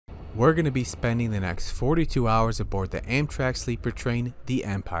We're going to be spending the next 42 hours aboard the Amtrak sleeper train, the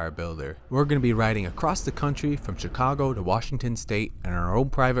Empire Builder. We're going to be riding across the country from Chicago to Washington State in our own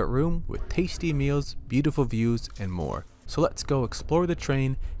private room with tasty meals, beautiful views, and more. So let's go explore the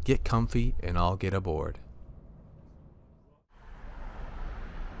train, get comfy, and all get aboard.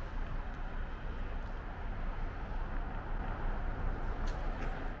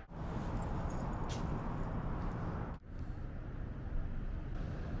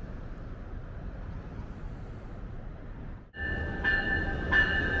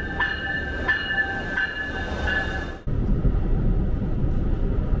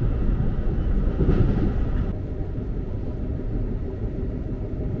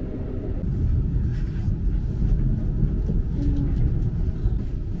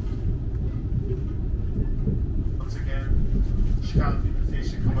 Chicago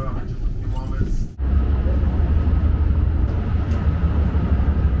station coming up in just a few moments.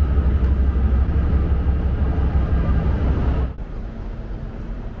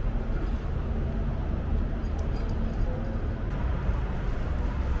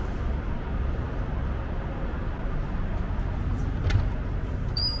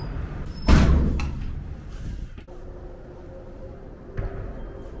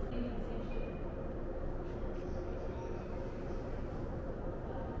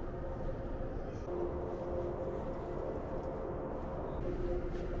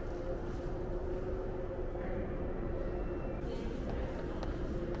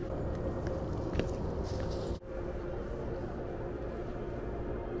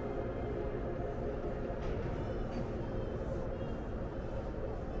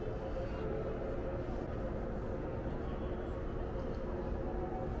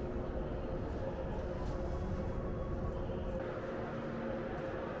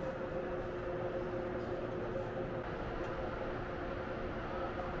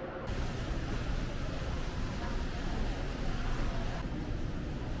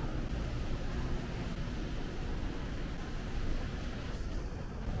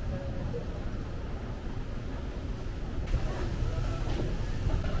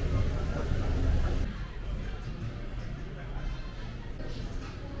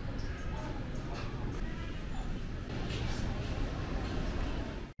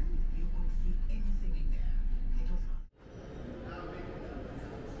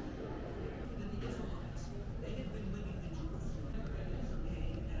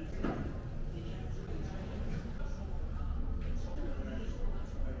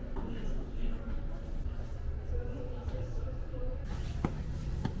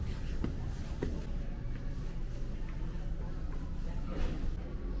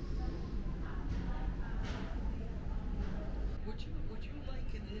 Would you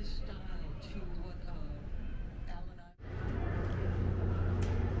liken his style to what Al and I...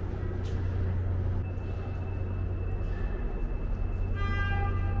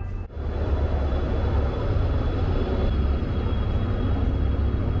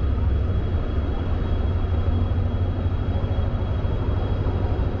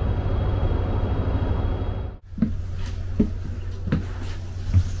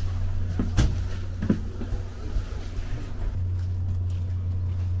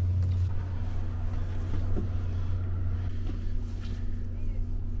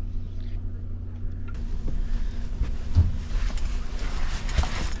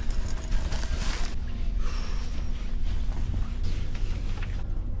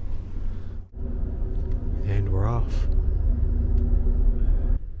 And we're off.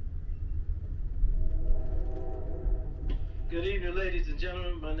 Good evening, ladies and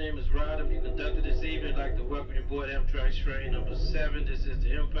gentlemen. My name is Rod. I'm your conductor this evening. I'd like to welcome you aboard Amtrak train number 7. This is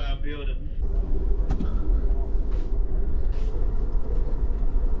the Empire Builder.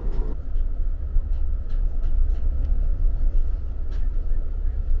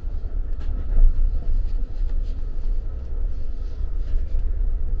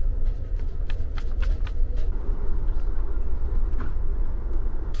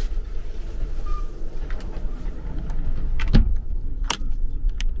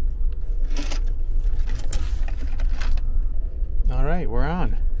 Alright, we're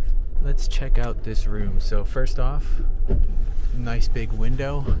on. Let's check out this room. So first off, nice big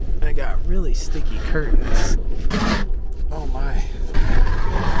window. I got really sticky curtains. Oh my.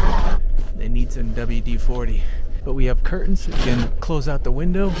 They need some WD-40. But we have curtains, so we can close out the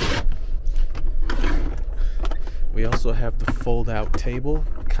window. We also have the fold-out table,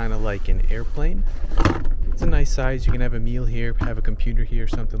 kind of like an airplane. It's a nice size. You can have a meal here, have a computer here,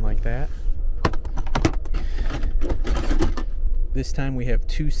 something like that. This time we have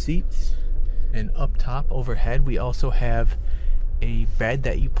 2 seats, and up top overhead we also have a bed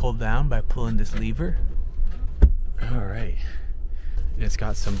that you pull down by pulling this lever. Alright. And it's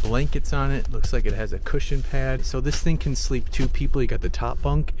got some blankets on it. Looks like it has a cushion pad. So this thing can sleep 2 people. You got the top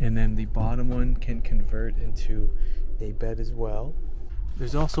bunk, and then the bottom one can convert into a bed as well.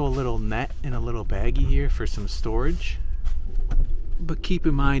 There's also a little net and a little baggie here for some storage. But keep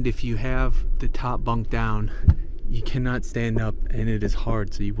in mind, if you have the top bunk down, you cannot stand up, and it is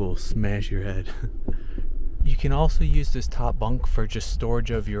hard, so you will smash your head. You can also use this top bunk for just storage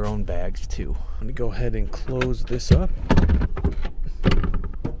of your own bags too. I'm gonna go ahead and close this up.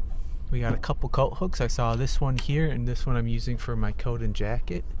 We got a couple coat hooks. I saw this one here, and this one I'm using for my coat and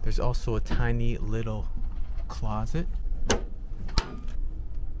jacket. There's also a tiny little closet.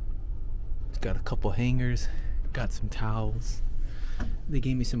 It's got a couple hangers, got some towels. They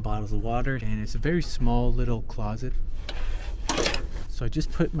gave me some bottles of water, and it's a very small little closet. So I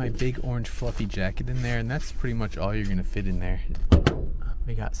just put my big orange fluffy jacket in there, and that's pretty much all you're gonna fit in there.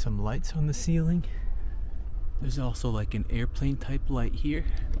 We got some lights on the ceiling. There's also like an airplane type light here,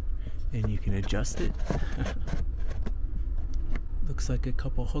 and you can adjust it. Looks like a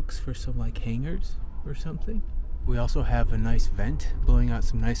couple hooks for some like hangers or something. We also have a nice vent blowing out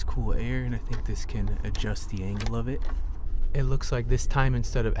some nice cool air, and I think this can adjust the angle of it. It looks like this time,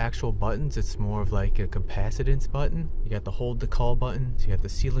 instead of actual buttons, it's more of like a capacitance button. You got the hold the call button, so you got the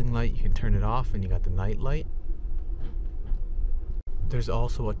ceiling light, you can turn it off, and you got the night light. There's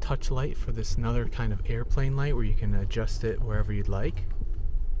also a touch light for this another kind of airplane light where you can adjust it wherever you'd like.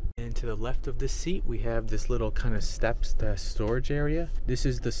 And to the left of this seat, we have this little kind of steps storage area. This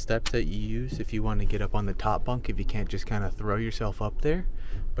is the steps that you use if you want to get up on the top bunk, if you can't just kind of throw yourself up there.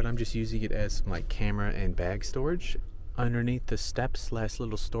 But I'm just using it as some like camera and bag storage. Underneath the steps /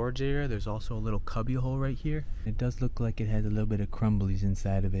 little storage area, there's also a little cubby hole right here. It does look like it has a little bit of crumblies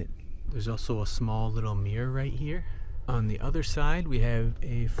inside of it. There's also a small little mirror right here. On the other side, we have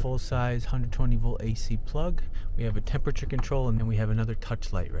a full-size 120 volt AC plug. We have a temperature control, and then we have another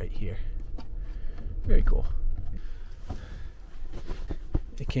touch light right here. Very cool.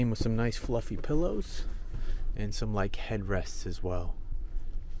 It came with some nice fluffy pillows and some like headrests as well.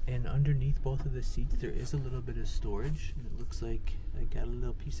 And underneath both of the seats there is a little bit of storage, and it looks like I got a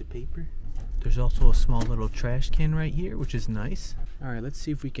little piece of paper. There's also a small little trash can right here, which is nice. Alright, let's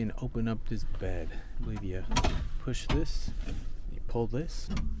see if we can open up this bed. I believe you push this, you pull this.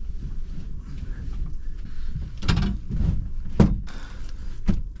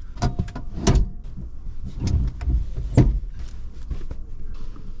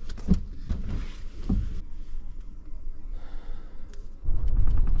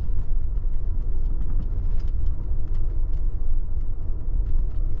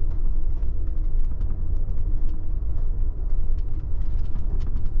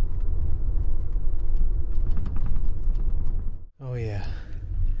 Oh yeah,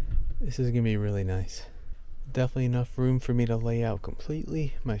 this is gonna be really nice. Definitely enough room for me to lay out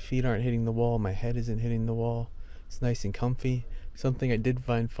completely. My feet aren't hitting the wall, my head isn't hitting the wall. It's nice and comfy. Something I did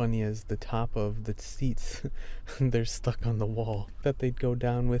find funny is the top of the seats, they're stuck on the wall. Thought they'd go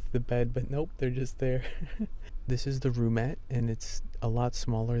down with the bed, but nope, they're just there. This is the roomette, and it's a lot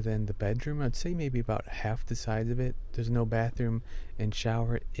smaller than the bedroom. I'd say maybe about half the size of it. There's no bathroom and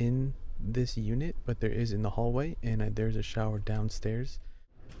shower in this unit, but there is in the hallway, and there's a shower downstairs.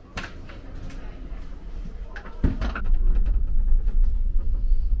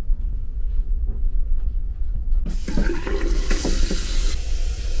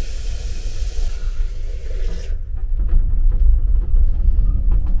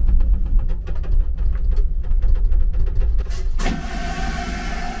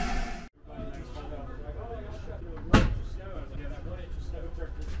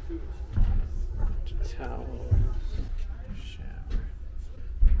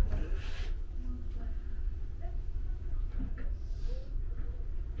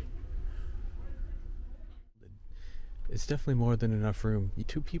 It's definitely more than enough room.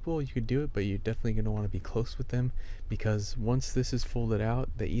 2 people, you could do it, but you're definitely going to want to be close with them, because once this is folded out,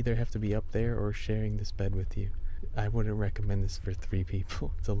 they either have to be up there or sharing this bed with you. I wouldn't recommend this for 3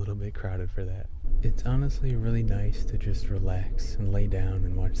 people. It's a little bit crowded for that. It's honestly really nice to just relax and lay down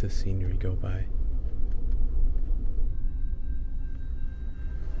and watch the scenery go by.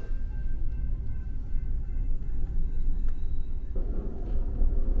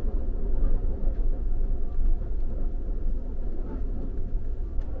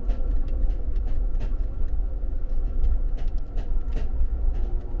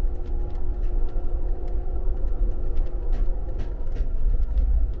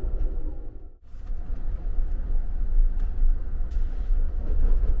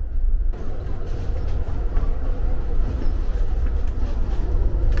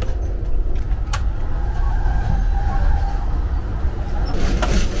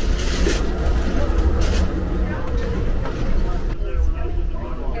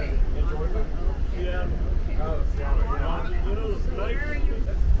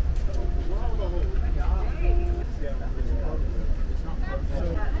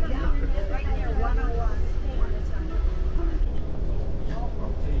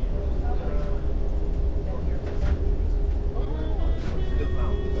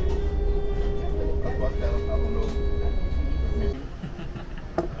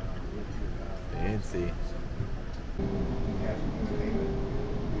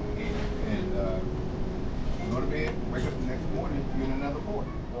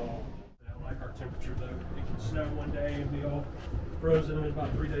 temperature though. It can snow one day and be all frozen, and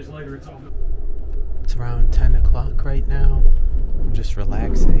about 3 days later it's all. It's around 10 o'clock right now. I'm just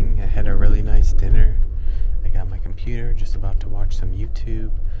relaxing. I had a really nice dinner. I got my computer, just about to watch some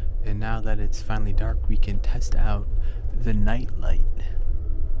YouTube. And now that it's finally dark, we can test out the night light.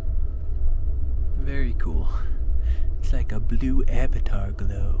 Very cool. It's like a blue avatar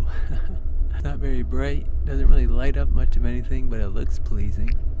glow. It's not very bright, doesn't really light up much of anything, but it looks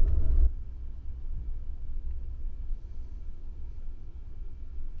pleasing.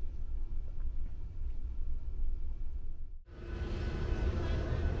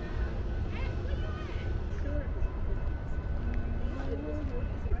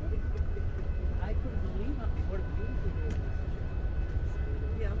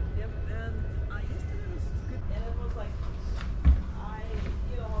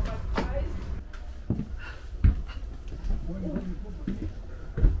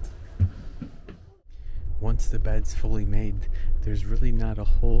 Once the bed's fully made, there's really not a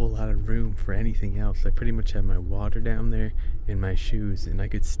whole lot of room for anything else. I pretty much have my water down there and my shoes, and I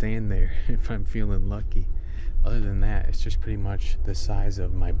could stand there if I'm feeling lucky. Other than that, it's just pretty much the size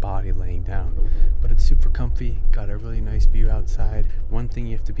of my body laying down. But it's super comfy, got a really nice view outside. One thing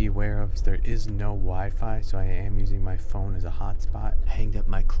you have to be aware of is there is no Wi-Fi, so I am using my phone as a hotspot. I hanged up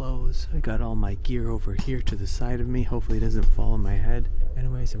my clothes. I got all my gear over here to the side of me. Hopefully it doesn't fall on my head.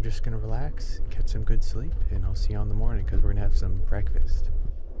 Anyways, I'm just gonna relax, catch some good sleep, and I'll see you in the morning because we're gonna have some breakfast.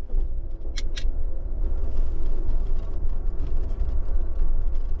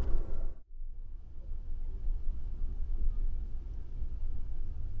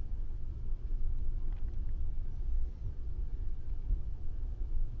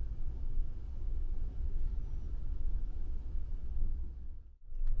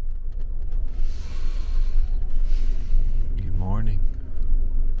 Good morning.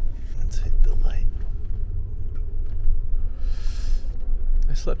 Let's hit the light.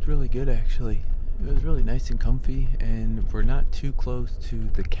 I slept really good actually. It was really nice and comfy, and we're not too close to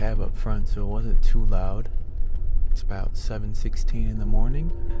the cab up front, so it wasn't too loud. It's about 7:16 in the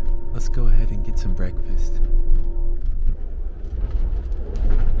morning. Let's go ahead and get some breakfast.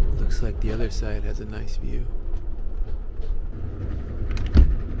 Looks like the other side has a nice view.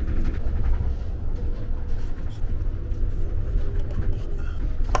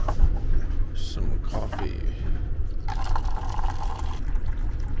 Some coffee.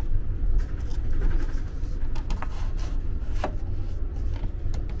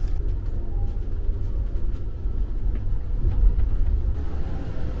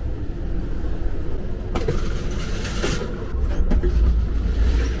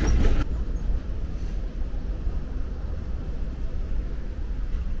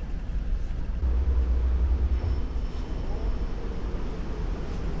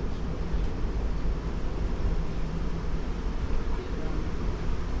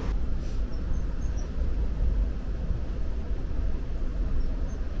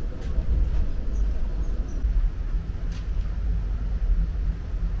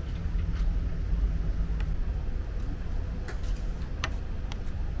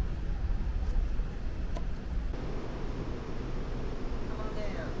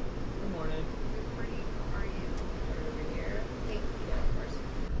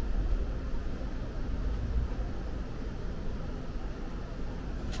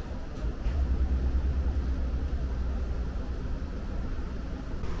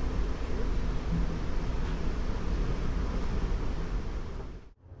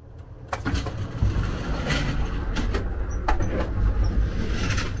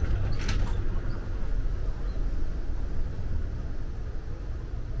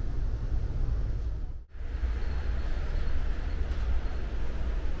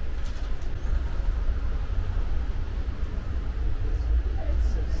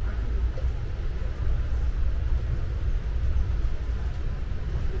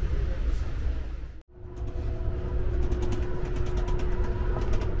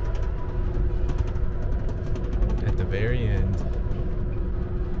 Very end.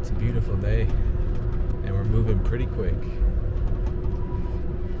 It's a beautiful day, and we're moving pretty quick.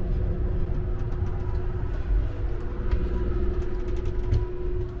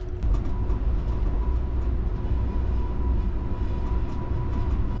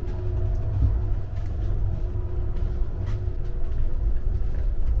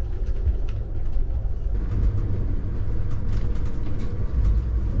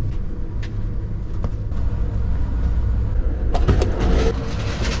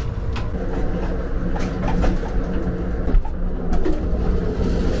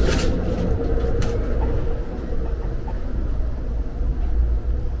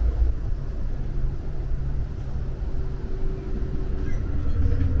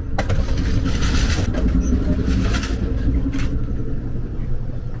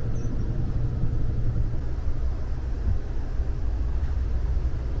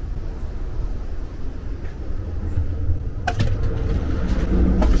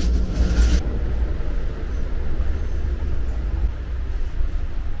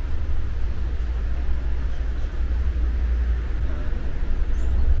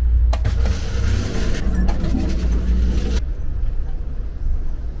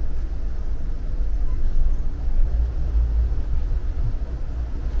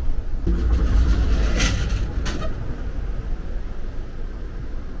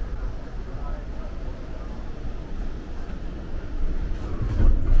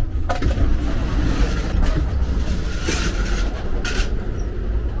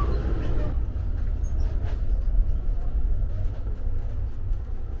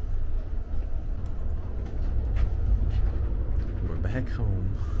 heck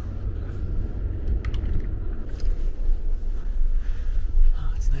home.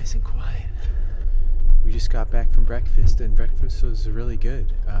 Oh, it's nice and quiet. We just got back from breakfast, and breakfast was really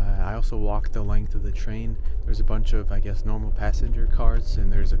good. I also walked the length of the train. There's a bunch of, I guess, normal passenger cars,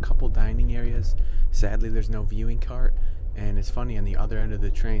 and there's a couple dining areas. Sadly, there's no viewing cart, and it's funny, on the other end of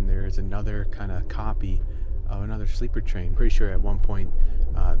the train there is another kind of copy of another sleeper train. Pretty sure at one point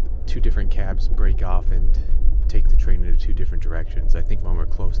two different cabs break off and take the train into two different directions. I think when we're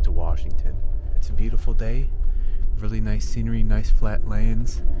close to Washington. It's a beautiful day, really nice scenery, nice flat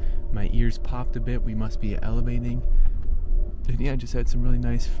lands. My ears popped a bit, we must be elevating. And yeah, I just had some really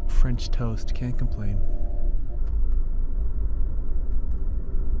nice French toast, can't complain.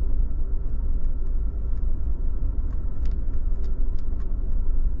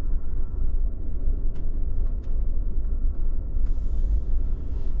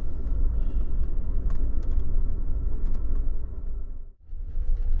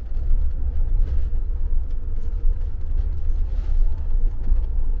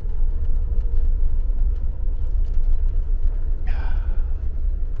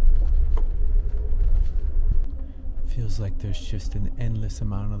 Feels like there's just an endless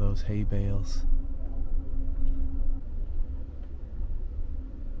amount of those hay bales.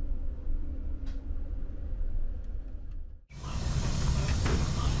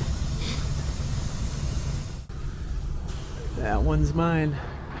 That one's mine.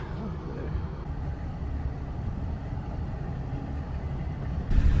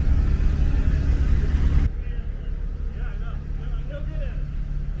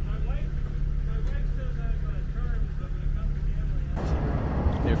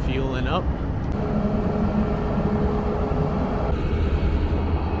 They're fueling up.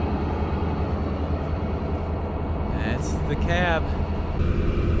 That's the cab.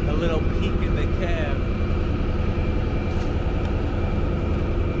 A little peek in the cab.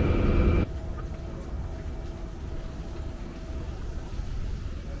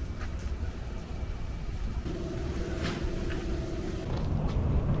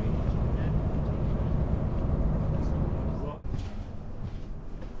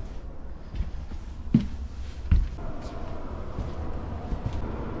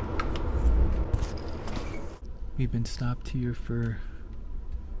 We've been stopped here for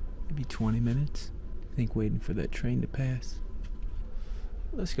maybe 20 minutes. I think waiting for that train to pass.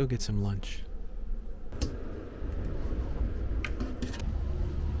 Let's go get some lunch.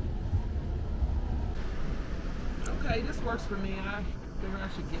 Okay, this works for me. I figure I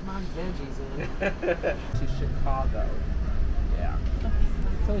should get my veggies in. To Chicago. Yeah.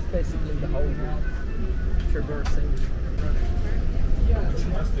 So it's basically the whole route traversing. Yeah.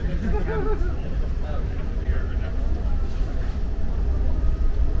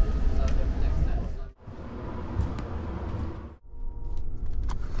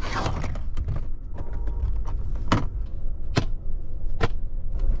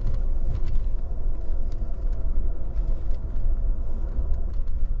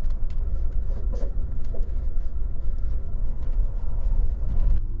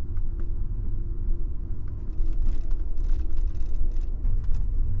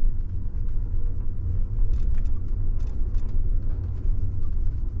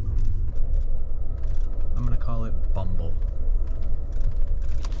 Call it Bumble.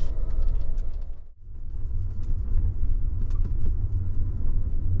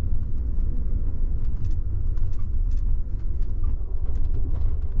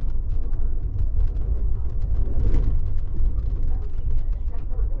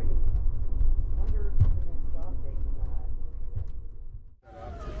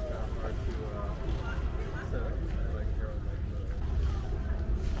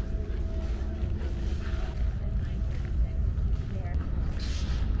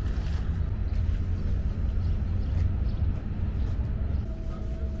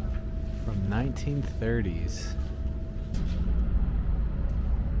 From 1930s.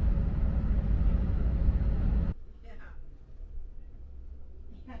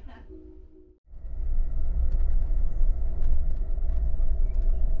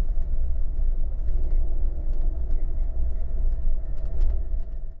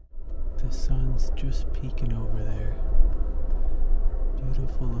 The sun's just peeking over there.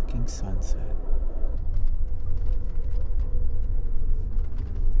 Beautiful looking sunset.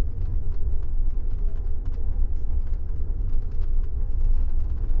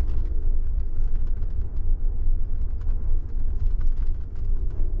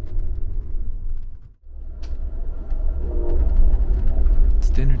 It's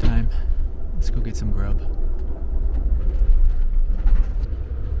dinner time. Let's go get some grub.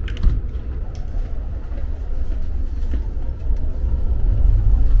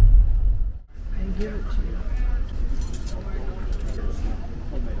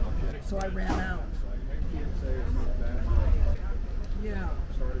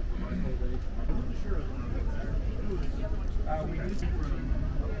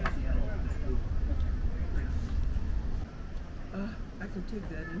 I can take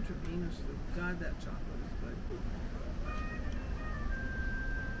that intravenously. God, that chocolate is good.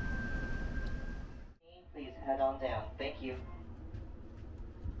 Please head on down. Thank you.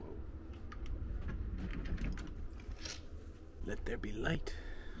 Let there be light.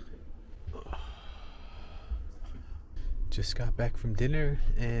 Ugh. Just got back from dinner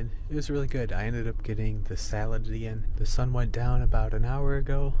and it was really good. I ended up getting the salad again. The sun went down about an hour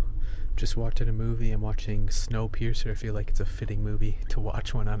ago. Just watching a movie. I'm watching Snowpiercer. I feel like it's a fitting movie to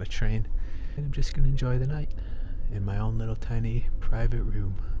watch when on a train. And I'm just gonna enjoy the night in my own little tiny private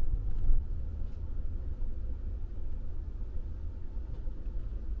room.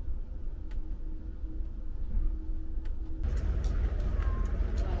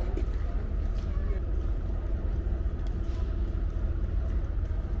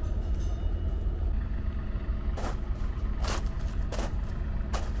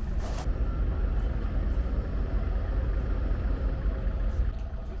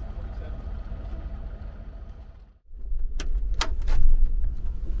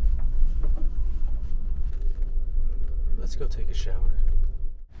 Let's go take a shower.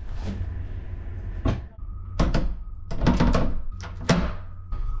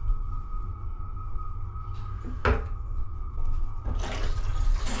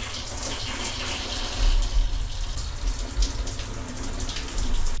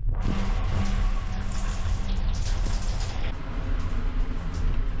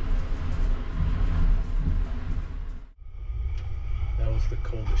 That was the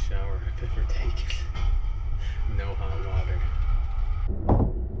coldest shower I've ever taken. No hot water.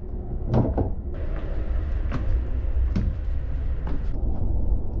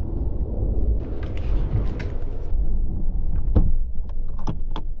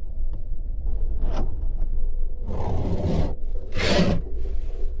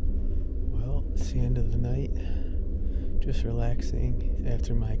 Well, it's the end of the night. Just relaxing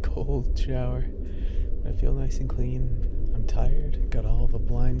after my cold shower. I feel nice and clean. I'm tired. Got all the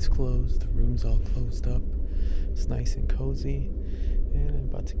blinds closed. The room's all closed up. It's nice and cozy, and I'm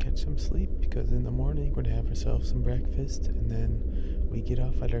about to catch some sleep because in the morning we're gonna have ourselves some breakfast and then we get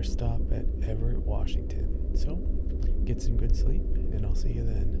off at our stop at Everett, Washington. So get some good sleep and I'll see you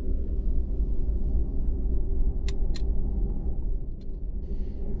then.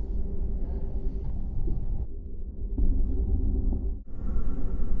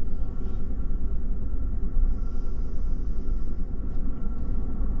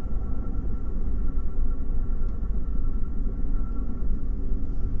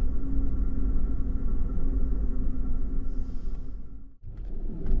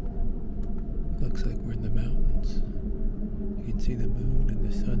 Looks like we're in the mountains. You can see the moon and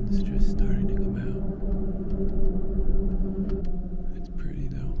the sun's just starting to come out. It's pretty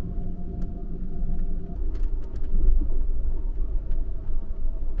though.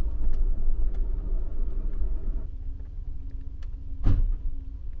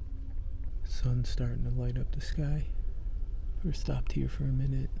 Sun's starting to light up the sky. We're stopped here for a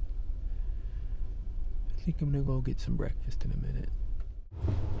minute. I think I'm gonna go get some breakfast in a minute.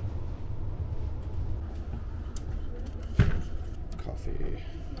 Coffee.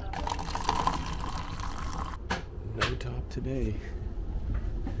 No top today.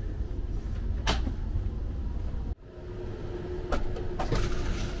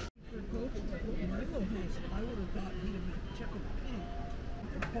 I would have thought he'd have been checking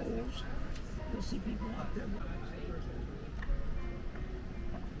the poles. You'll see people out there.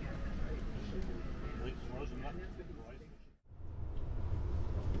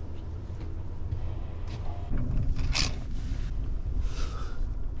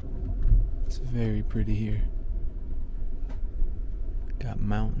 It's very pretty here. Got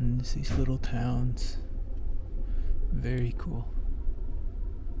mountains, these little towns. Very cool.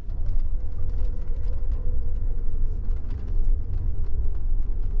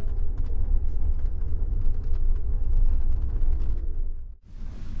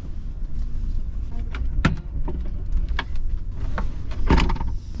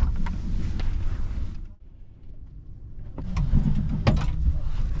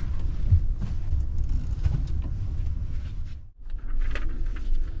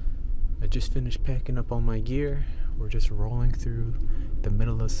 Just finished packing up all my gear. We're just rolling through the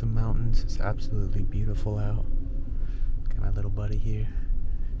middle of some mountains. It's absolutely beautiful out. Got my little buddy here.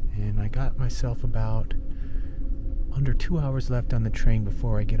 And I got myself about under 2 hours left on the train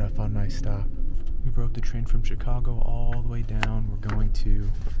before I get off on my stop. We rode the train from Chicago all the way down. We're going to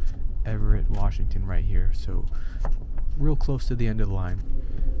Everett, Washington right here. So real close to the end of the line.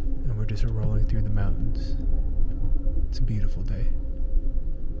 just rolling through the mountains. It's a beautiful day.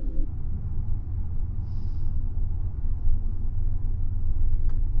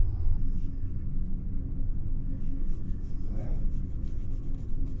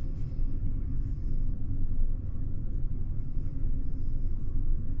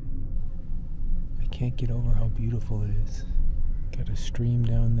 I can't get over how beautiful it is. Got a stream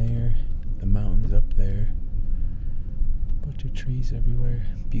down there, the mountains up there, bunch of trees everywhere,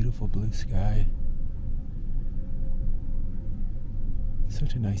 beautiful blue sky.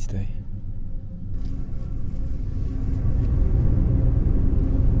 Such a nice day.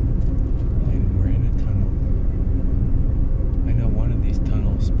 And we're in a tunnel. I know one of these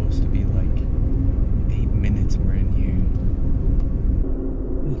tunnels is supposed to be like 8 minutes we're in here.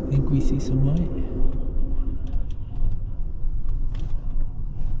 I think we see some light.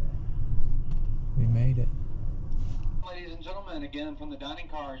 We made it. Ladies and gentlemen, again from the dining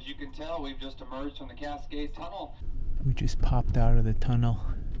car, as you can tell, we've just emerged from the Cascade Tunnel. We just popped out of the tunnel.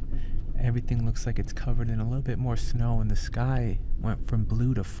 Everything looks like it's covered in a little bit more snow, and the sky went from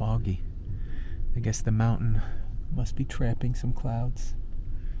blue to foggy. I guess the mountain must be trapping some clouds.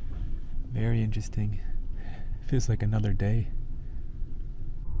 Very interesting. Feels like another day.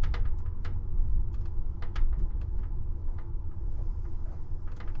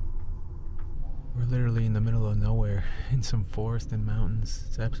 We're literally in the middle of nowhere in some forest and mountains.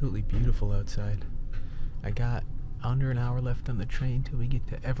 It's absolutely beautiful outside. I got under an hour left on the train till we get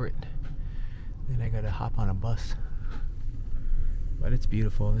to Everett. Then I gotta hop on a bus. But it's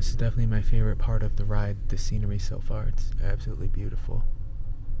beautiful. This is definitely my favorite part of the ride, the scenery so far. It's absolutely beautiful.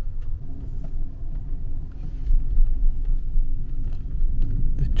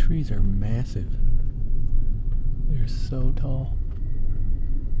 The trees are massive. They're so tall.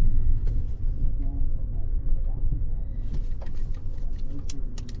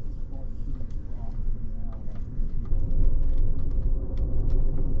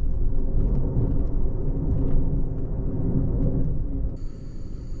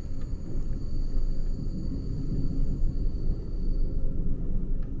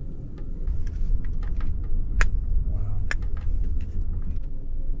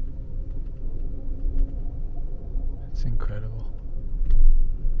 It's incredible.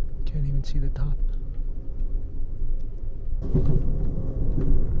 Can't even see the top.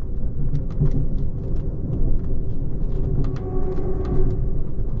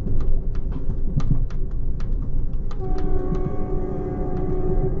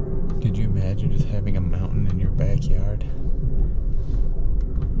 Could you imagine just having a mountain in your backyard?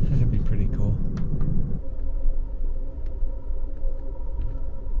 That'd be pretty cool.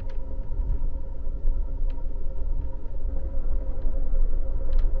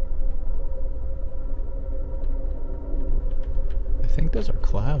 I think those are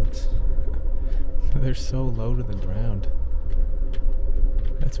clouds. They're so low to the ground.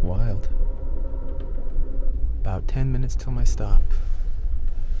 That's wild. About 10 minutes till my stop.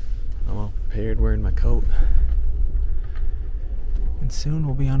 I'm all prepared, wearing my coat. And soon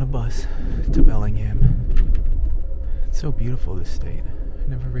we'll be on a bus to Bellingham. It's so beautiful, this state. I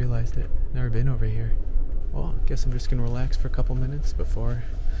never realized it. Never been over here. Well, I guess I'm just gonna relax for a couple minutes before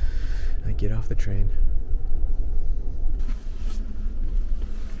I get off the train.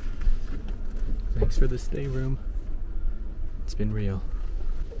 Thanks for the stay room. It's been real.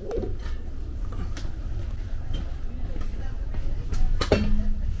 Have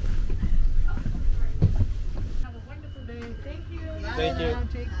a wonderful day. Thank you. Thank you.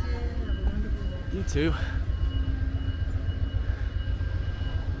 Take care. Have a wonderful day. You too.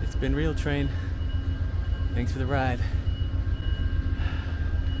 It's been real, train. Thanks for the ride.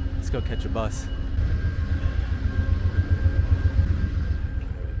 Let's go catch a bus. What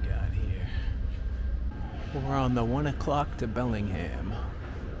do we got here? We're on the 1 o'clock to Bellingham.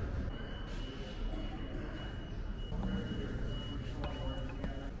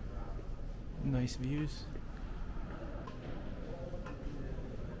 Nice views.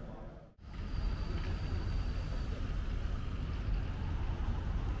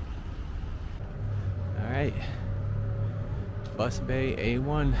 All right, Bus Bay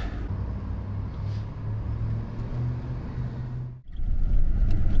A1.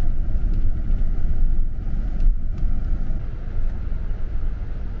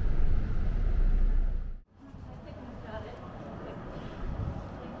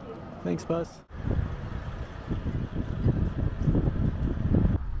 Thanks, bus.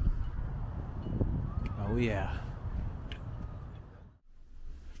 Oh yeah.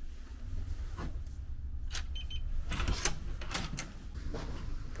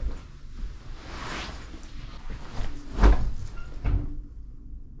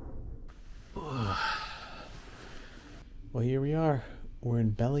 Well, here we are. We're in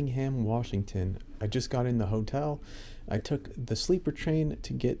Bellingham, Washington. I just got in the hotel. I took the sleeper train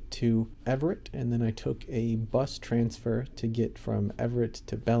to get to Everett, and then I took a bus transfer to get from Everett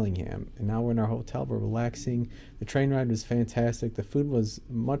to Bellingham. And now we're in our hotel, we're relaxing. The train ride was fantastic. The food was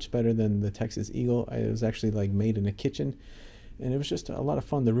much better than the Texas Eagle. It was actually like made in a kitchen. And it was just a lot of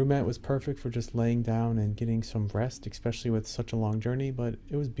fun. The room mat was perfect for just laying down and getting some rest, especially with such a long journey, but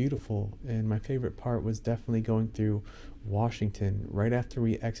it was beautiful. And my favorite part was definitely going through Washington. Right after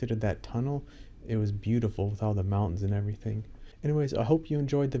we exited that tunnel, it was beautiful with all the mountains and everything. Anyways, I hope you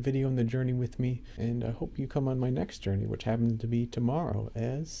enjoyed the video and the journey with me, and I hope you come on my next journey, which happens to be tomorrow,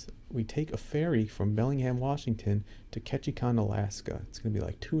 as we take a ferry from Bellingham, Washington to Ketchikan, Alaska. It's going to be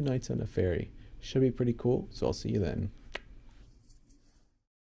like 2 nights on a ferry. Should be pretty cool, so I'll see you then.